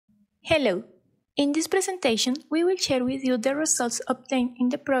Hello! In this presentation, we will share with you the results obtained in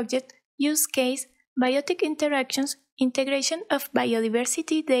the project use case Biotic Interactions Integration of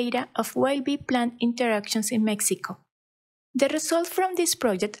Biodiversity Data of Wild Bee Plant Interactions in Mexico. The results from this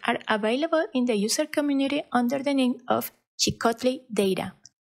project are available in the user community under the name of Xicotli Data.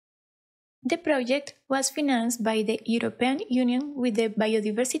 The project was financed by the European Union with the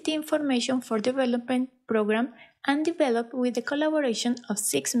Biodiversity Information for Development Program and developed with the collaboration of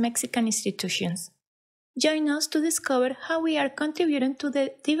 6 Mexican institutions. Join us to discover how we are contributing to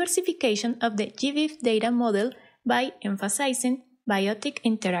the diversification of the GBIF data model by emphasizing biotic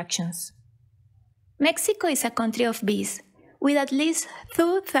interactions. Mexico is a country of bees, with at least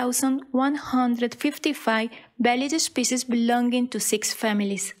 2,155 valid species belonging to 6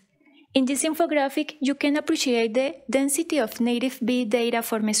 families. In this infographic, you can appreciate the density of native bee data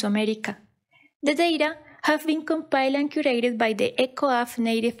for Mesoamerica. The data have been compiled and curated by the ECOAB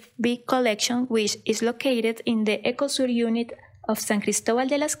Native Bee Collection, which is located in the EcoSur unit of San Cristóbal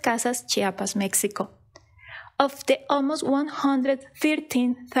de las Casas, Chiapas, Mexico. Of the almost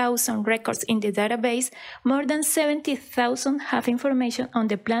 113,000 records in the database, more than 70,000 have information on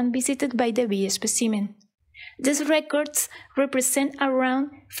the plant visited by the bee specimen. These records represent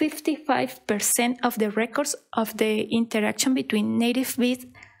around 55% of the records of the interaction between native bees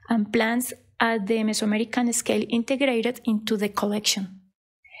and plants at the Mesoamerican scale integrated into the collection.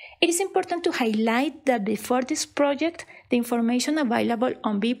 It is important to highlight that before this project, the information available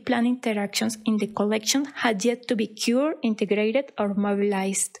on bee-plant interactions in the collection had yet to be cured, integrated, or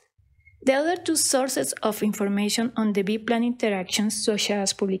mobilized. The other 2 sources of information on the bee-plant interactions, such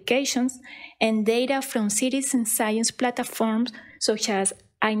as publications and data from citizen science platforms such as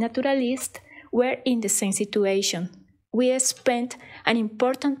iNaturalist, were in the same situation. We spent an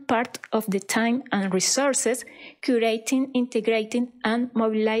important part of the time and resources curating, integrating, and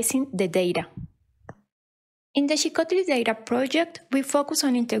mobilizing the data. In the Xicotli Data project, we focus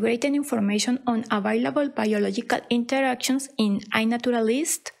on integrating information on available biological interactions in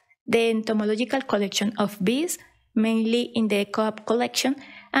iNaturalist, the entomological collection of bees, mainly in the ECOAB collection,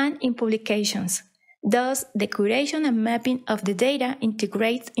 and in publications. Thus, the curation and mapping of the data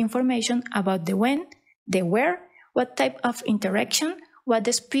integrates information about the when, the where, what type of interaction, what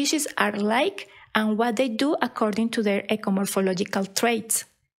the species are like, and what they do according to their ecomorphological traits.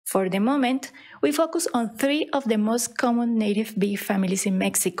 For the moment, we focus on 3 of the most common native bee families in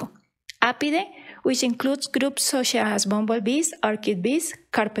Mexico: Apidae, which includes groups such as bumblebees, orchid bees,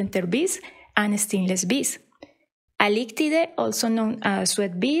 carpenter bees, and stingless bees; Alictidae, also known as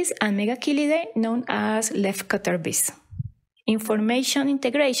sweat bees; and Megachilidae, known as leafcutter bees. Information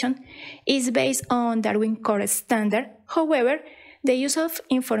integration is based on Darwin Core standard. However, the use of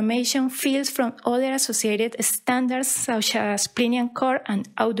information fields from other associated standards such as Plinian Core and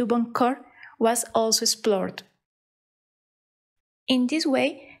Audubon Core was also explored. In this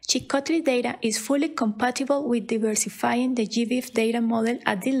way, Xicotli data is fully compatible with diversifying the GBIF data model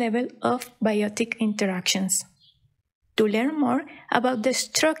at the level of biotic interactions. To learn more about the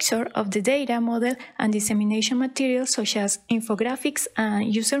structure of the data model and dissemination materials such as infographics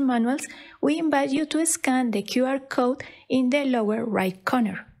and user manuals, we invite you to scan the QR code in the lower right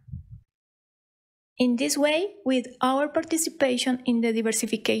corner. In this way, with our participation in the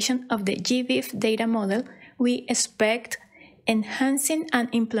diversification of the GBIF data model, we expect enhancing and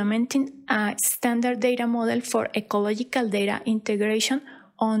implementing a standard data model for ecological data integration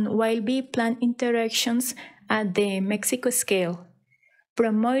on wild bee plant interactions at the Mexico scale,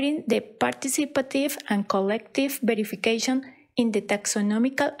 promoting the participative and collective verification in the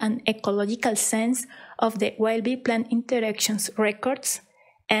taxonomical and ecological sense of the wild bee plant interactions records,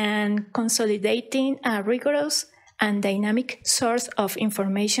 and consolidating a rigorous and dynamic source of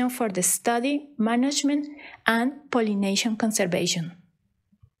information for the study, management, and pollination conservation.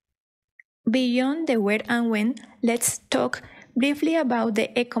 Beyond the where and when, let's talk briefly about the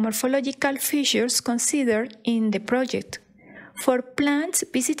ecomorphological features considered in the project. For plants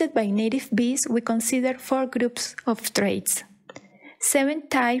visited by native bees, we consider 4 groups of traits: 7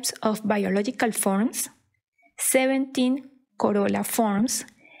 types of biological forms, 17 corolla forms,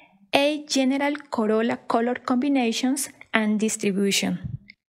 8 general corolla color combinations, and distribution.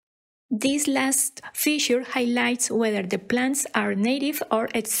 This last feature highlights whether the plants are native or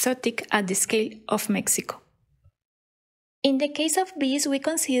exotic at the scale of Mexico. In the case of bees, we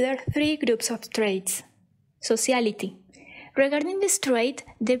consider 3 groups of traits. Sociality. Regarding this trait,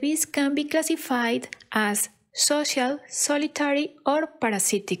 the bees can be classified as social, solitary, or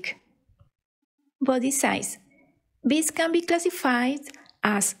parasitic. Body size. Bees can be classified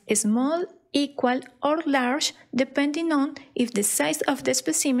as small, equal, or large, depending on if the size of the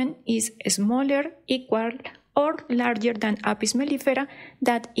specimen is smaller, equal, or larger than Apis mellifera,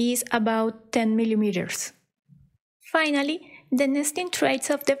 that is about 10 millimeters. Finally, the nesting traits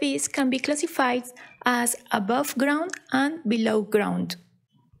of the bees can be classified as above ground and below ground.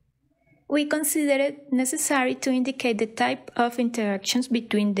 We consider it necessary to indicate the type of interactions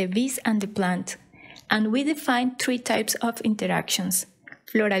between the bees and the plant, and we define 3 types of interactions: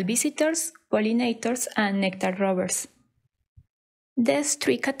 floral visitors, pollinators, and nectar robbers. These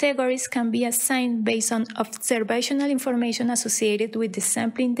 3 categories can be assigned based on observational information associated with the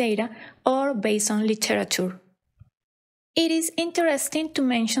sampling data or based on literature. It is interesting to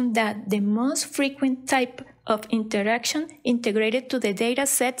mention that the most frequent type of interaction integrated to the data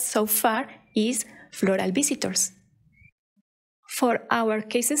set so far is floral visitors. For our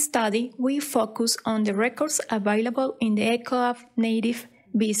case study, we focus on the records available in the ECOAB native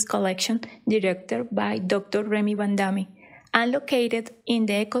bees collection directed by Dr. Remy Vandami and located in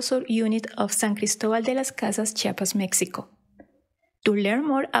the ECOSUR unit of San Cristobal de las Casas, Chiapas, Mexico. To learn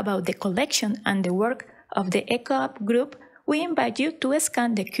more about the collection and the work of the ECOAB group, we invite you to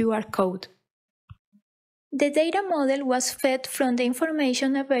scan the QR code. The data model was fed from the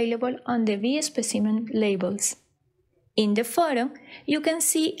information available on the bee specimen labels. In the photo, you can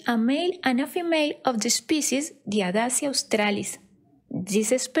see a male and a female of the species Diadacia australis.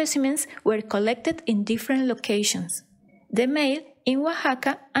 These specimens were collected in different locations, the male in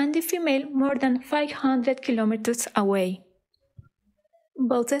Oaxaca and the female more than 500 kilometers away.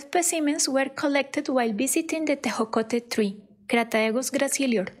 Both specimens were collected while visiting the tejocote tree, Crataegus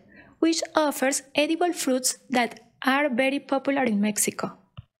gracilior, which offers edible fruits that are very popular in Mexico.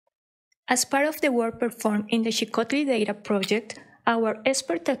 As part of the work performed in the Xicotli data project, our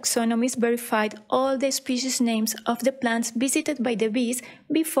expert taxonomists verified all the species names of the plants visited by the bees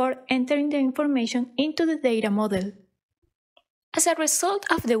before entering the information into the data model. As a result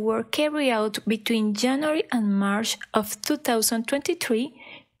of the work carried out between January and March of 2023,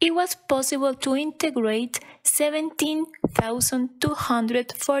 it was possible to integrate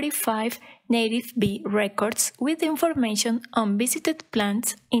 17,245 native bee records with information on visited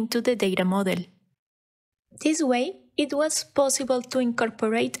plants into the data model. This way, it was possible to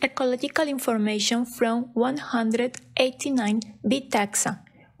incorporate ecological information from 189 bee taxa,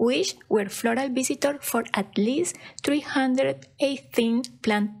 which were floral visitors for at least 318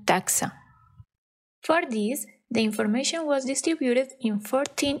 plant taxa. For this, the information was distributed in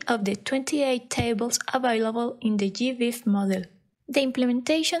 14 of the 28 tables available in the GBIF model. The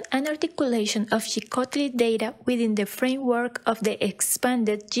implementation and articulation of Xicotli data within the framework of the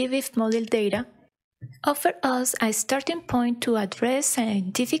expanded GBIF model data offer us a starting point to address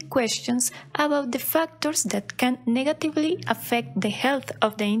scientific questions about the factors that can negatively affect the health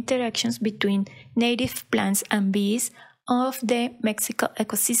of the interactions between native plants and bees of the Mexico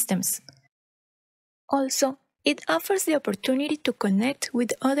ecosystems. Also, it offers the opportunity to connect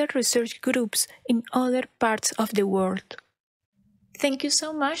with other research groups in other parts of the world. Thank you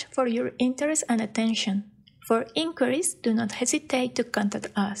so much for your interest and attention. For inquiries, do not hesitate to contact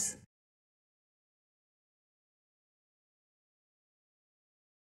us.